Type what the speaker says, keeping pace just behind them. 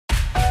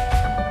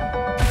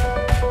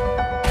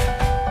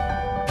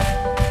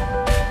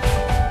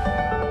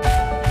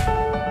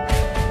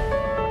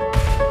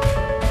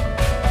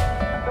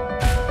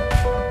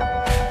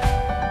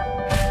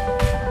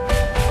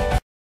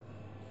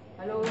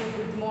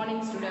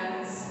morning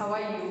students, how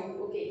are you?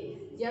 Okay,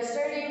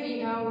 yesterday we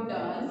have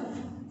done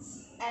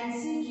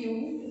MCQ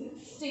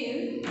till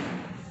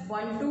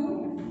 1 to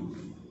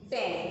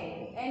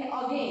 10 and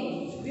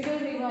again we will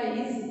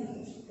revise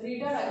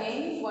return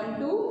again 1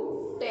 to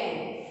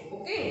 10.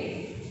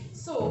 Okay,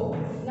 so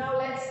now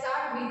let's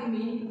start with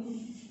me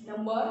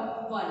number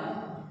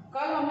 1.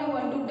 कल हमने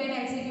 1 to 10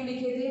 MCQ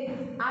लिखे थे,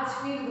 आज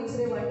फिर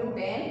दूसरे 1 to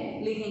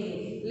 10 लिखेंगे।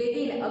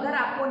 लेकिन अगर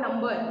आपको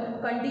नंबर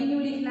कंटिन्यू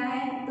लिखना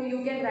है तो you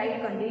can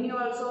write continue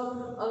also.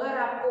 अगर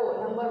आपको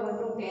नंबर 1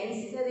 to 10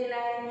 से देना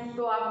है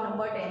तो आप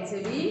नंबर 10 से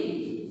भी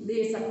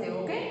दे सकते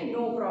हो। Okay,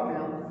 no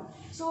problem.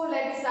 So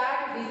let's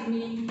start with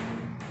me.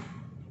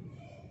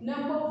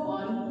 Number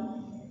 1,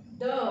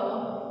 the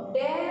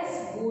dash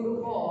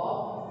would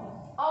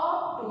hop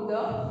up to the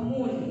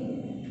moon.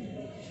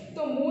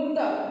 तो मून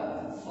तक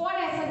कौन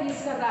ऐसा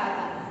विश कर रहा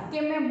था कि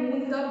मैं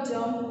मून तक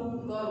जंप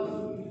करूं?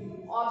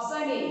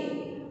 Option a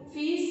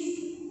fish,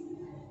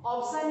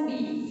 option B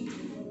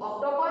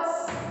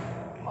octopus,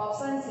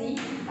 option C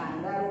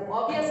kangaroo.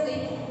 Obviously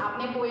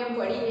आपने पोयम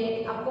पढ़ी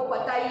है, आपको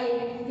पता ही है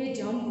कि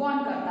जंप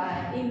कौन करता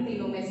है इन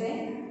तीनों में से,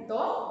 तो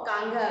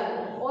कांगारू।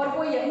 और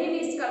वो यही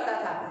विश करता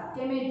था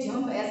कि मैं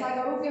जंप ऐसा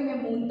करूं कि मैं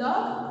मून तक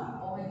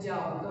पहुंच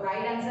जाऊं। तो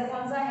राइट आंसर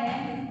कौन सा है?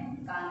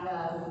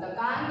 Kangaroo. The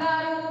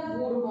kangaroo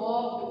would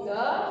hop to the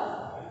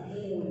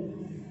moon.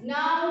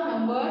 Now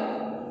number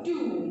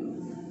 2,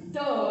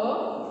 the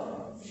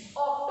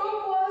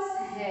octopus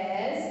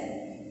has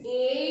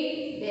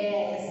 8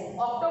 dash.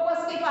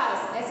 octopus के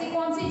पास ऐसी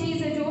कौन सी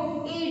चीज है जो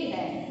 8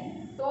 है?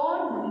 तो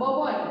number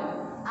 1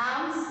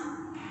 arms,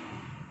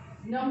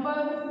 number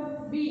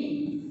B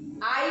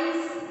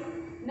eyes,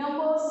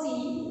 number C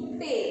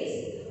tails.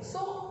 So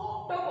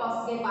octopus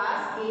के पास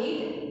 8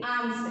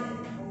 arms है।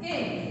 ओके,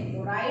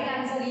 तो right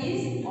answer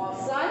is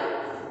option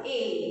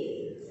A.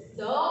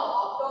 The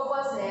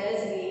octopus has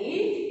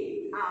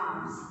 8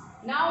 arms.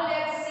 Now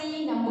let's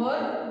see number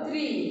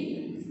 3.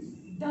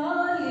 The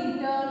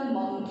little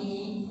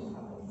monkey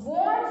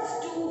wants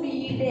to be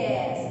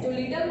dash. जो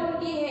little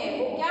monkey है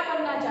वो क्या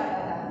बनना चाहता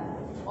था?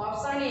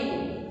 Option A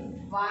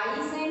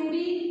wise and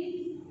big,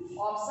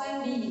 option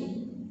B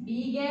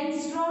big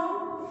and strong,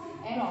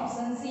 and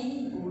option C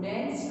good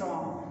and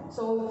strong.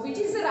 So which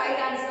is the right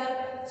answer?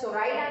 So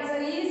right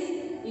answer is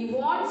he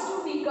wants to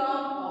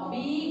become a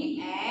big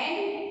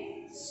and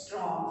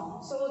strong.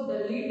 So the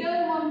little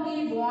monkey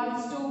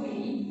wants to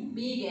be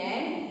big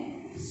and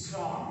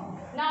strong.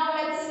 Now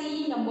let's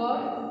see number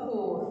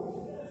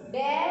 4.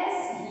 Dash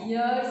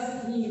hears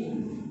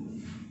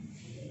him.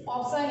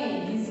 Option A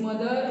his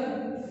mother,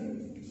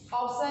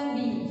 option B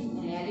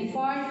an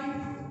elephant,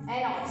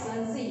 and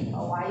option C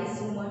a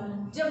wise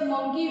woman. जब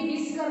monkey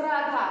wish कर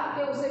रहा था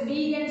कि उसे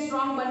big and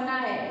strong बनना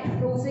है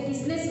तो उसे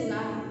किसने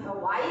सुना? The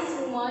wise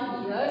woman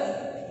hears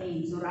him.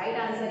 So right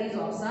answer is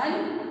option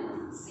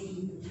C.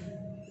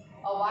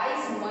 A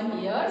wise woman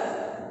hears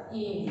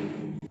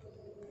him.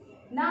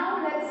 Now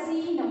let's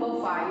see number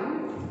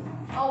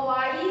 5. A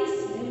wise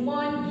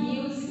woman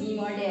gives him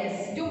a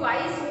dash. जो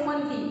wise woman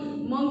थी,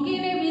 monkey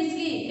ने wish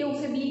की कि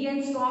उसे big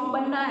and strong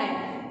बनना है,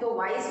 तो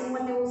vice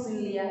woman ने वो सुन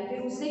लिया।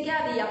 फिर उसने क्या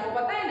दिया आपको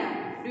पता है ना?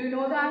 Do you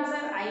know the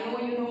answer? I know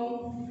you know.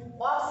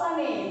 Option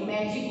a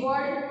magic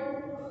word,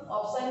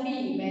 option B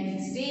magic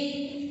stick,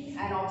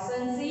 and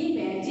option C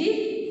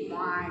magic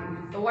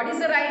wand. तो what is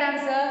the right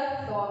answer?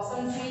 तो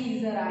option C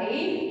is the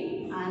right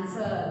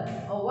answer.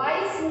 A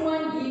wise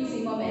woman gives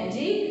him a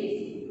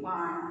magic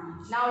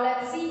wand. Now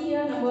let's see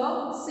here number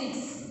 6.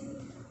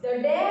 The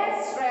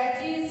dash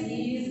stretches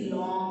his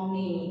long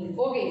neck.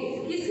 Okay,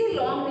 किसकी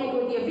long neck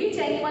होती है? Which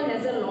animal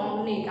has a long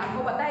neck?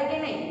 आपको पता है कि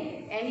नहीं?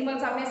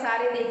 Animals आपने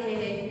सारे देखे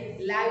हैं,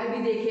 लाइव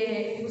भी देखे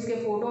हैं, उसके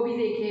फोटो भी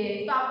देखे हैं,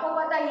 तो आपको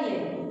पता ही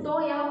है। तो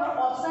यहाँ पर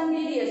ऑप्शन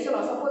भी दिए।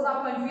 चलो सपोज आप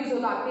कंफ्यूज हो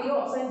तो आपके लिए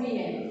ऑप्शन भी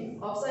है।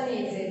 Option A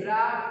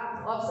zebra,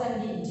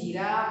 option B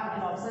giraffe,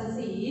 and option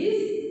C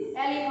is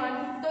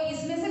elephant. तो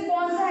इसमें से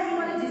कौन सा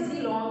एनिमल है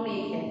जिसकी लॉन्ग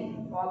नेक है?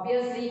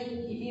 Obviously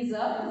it is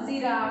a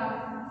giraffe.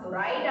 तो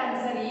right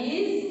answer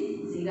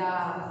is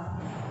giraffe.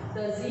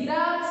 The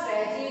giraffe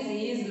stretches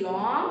his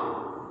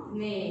long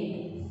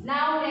neck.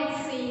 Now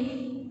next C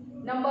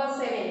number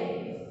 7.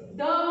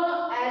 The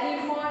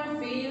elephant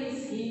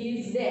फिल्स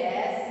his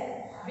dash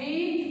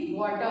with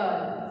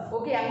water.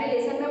 Okay, आपने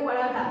लेसन में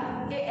पढ़ा था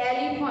कि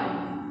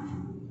एलिफेंट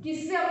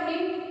किससे अपनी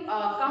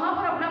कहाँ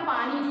पर अपना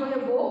पानी जो है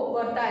वो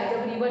भरता है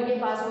जब रिवर के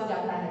पास हो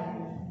जाता है?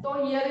 तो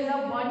here is a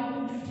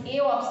 1. A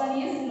option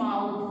is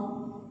mouth,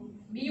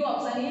 B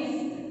option is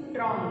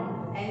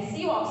trunk, and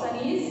C option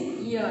is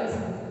years.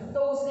 तो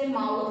उसने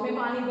माउथ में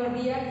पानी भर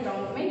दिया,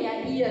 ट्रंक में या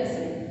ईयर्स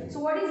में। So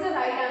what is the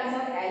right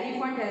answer?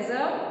 Elephant has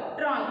a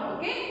trunk.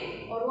 Okay,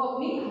 और वो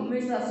अपनी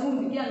हमेशा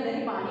सूंड के अंदर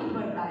ही पानी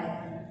भरता है।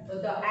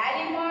 तो the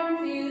elephant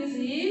फिल्स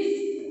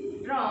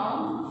his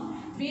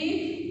trunk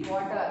with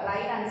water.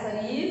 Right answer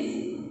is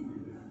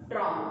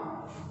trunk.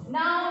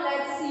 Now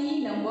let's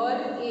see number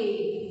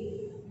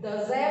 8. The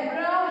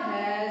zebra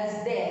has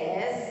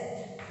dash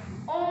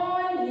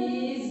on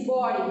his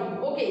body.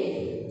 Okay,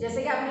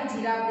 जैसे कि आपने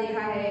जिराफ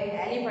देखा है,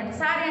 एलिफेंट,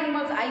 सारे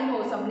एनिमल्स आई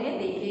नो सबने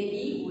देखे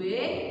ही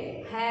हुए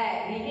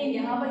है, लेकिन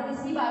यहाँ पर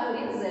किसकी बात हो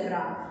रही है? Zebra.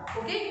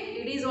 Okay,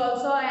 it is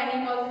also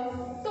animal.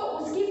 तो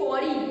उसकी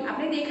बॉडी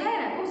आपने देखा है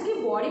ना, तो उसकी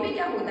बॉडी में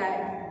क्या होता है?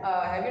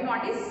 Have you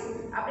notice?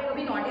 आपने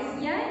कभी नोटिस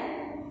किया है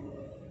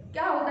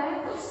क्या होता है?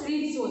 तो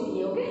स्ट्रीट्स होती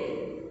है। ओके,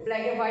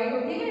 ब्लैक एंड व्हाइट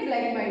होती है,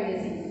 ब्लैक एंड व्हाइट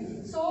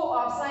जैसी। So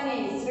option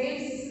A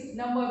streets,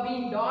 number B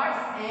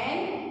dots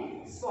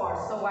and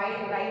spots. तो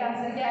राइट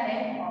आंसर क्या है?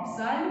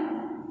 Option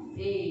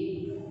A.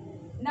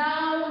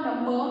 Now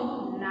number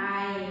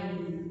 9,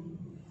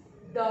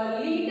 the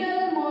little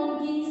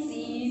monkey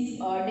sees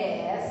a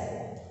dash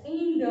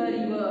in the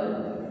river।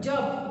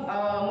 जब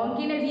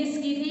monkey ने wish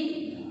की थी,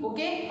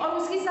 ओके, और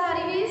उसकी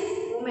सारी विश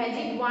वो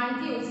मैजिक वांड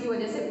थी, उसकी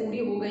वजह से पूरी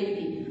हो गई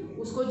थी।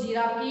 उसको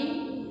जिराफ की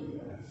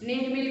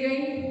नेक मिल गई,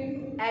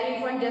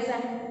 एलिफेंट जैसा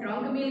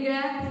ट्रंक मिल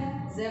गया,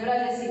 ज़ेब्रा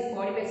जैसी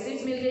बॉडी पे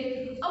स्ट्रिप्स मिल गई।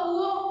 अब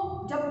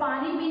वो जब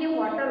पानी पीने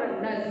वाटर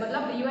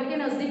मतलब रिवर के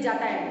नज़दीक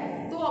जाता है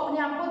तो अपने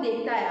आप को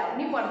देखता है,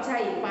 अपनी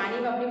परछाई, पानी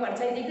में अपनी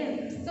परछाई देखते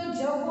हैं। तो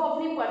जब वो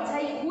अपनी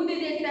परछाई खुद ही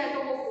देखता है तो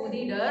वो खुद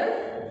ही डर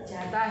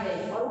जाता है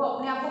और वो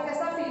अपने आप को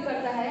कैसा फील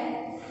करता है?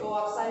 तो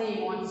option A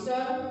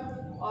monster,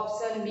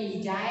 option B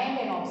giant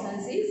and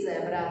option C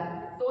zebra.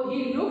 तो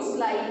he looks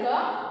like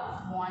a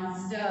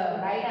monster.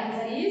 Right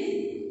answer is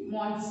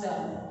monster.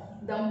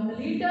 The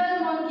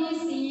little monkey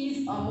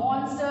sees a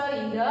monster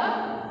in the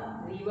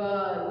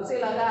river. उसे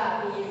लगा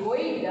कि ये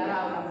कोई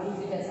डरावना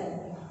भूत जैसा।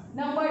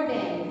 Number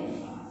 10,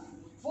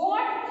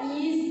 What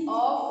is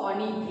a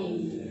funny thing?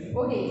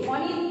 Okay,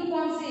 funny thing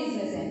कौन सी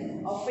इसमें से?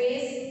 A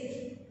face,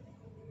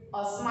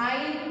 a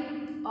smile,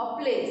 a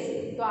place।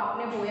 तो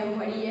आपने पोएम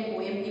पढ़ी है,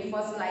 पोएम की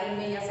फर्स्ट लाइन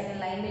में या सेकंड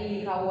लाइन में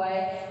लिखा हुआ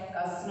है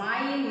a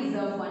smile is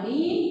a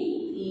funny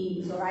thing।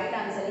 So right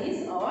answer is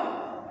our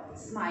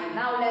smile.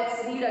 Now let's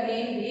read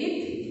again with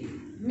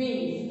me.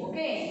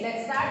 Okay,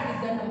 let's start with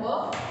the number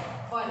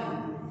 1.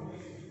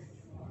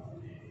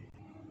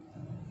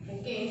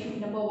 Okay,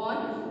 number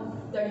 1.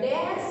 The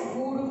dash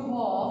would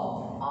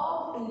hop up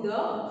to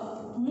the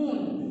moon.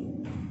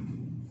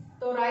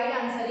 So right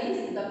answer is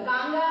the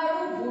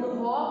kangaroo would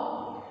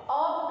hop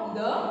up to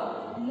the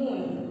moon.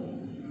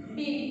 B.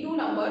 2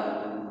 number.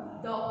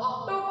 The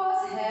octopus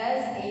has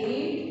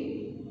 8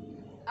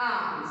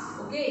 arms.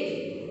 Okay.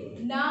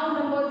 Now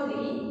number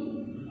 3.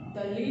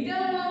 The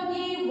little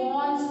monkey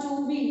wants to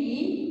be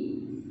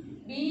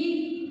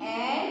big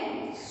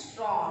and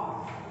strong.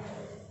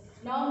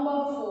 Number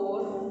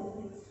 4.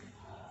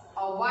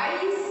 A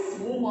wise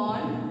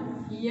woman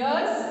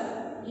hears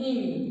him.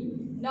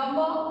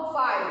 Number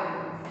 5.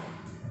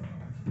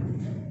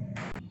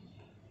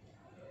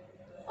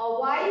 A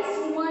wise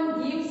woman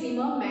gives him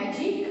a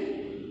magic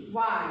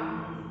wand.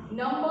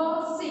 Number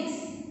 6.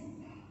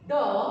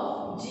 The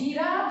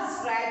giraffe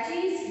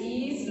scratches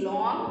his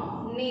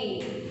long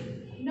neck.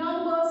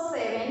 Number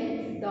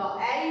 7. The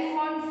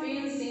elephant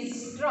fills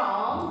his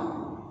trunk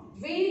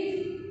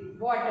with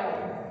water.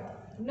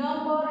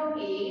 Number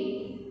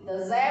 8. The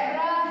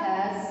zebra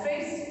has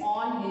stripes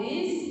on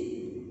his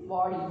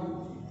body.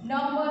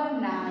 Number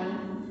 9.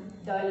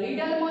 The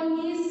little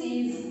monkey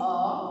sees a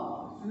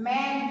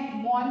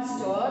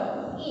monster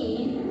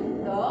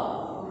in the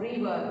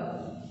river.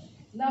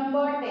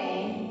 Number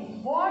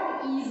 10.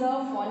 What is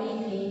a funny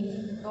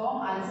thing? The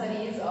answer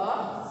is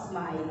a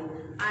smile.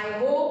 I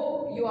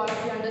hope you all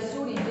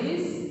understood in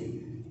this.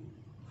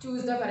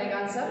 Choose the correct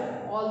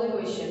answer, all the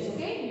questions.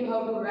 Okay, you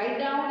have to write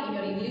down in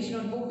your English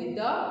notebook with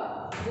the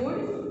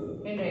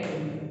good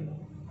handwriting.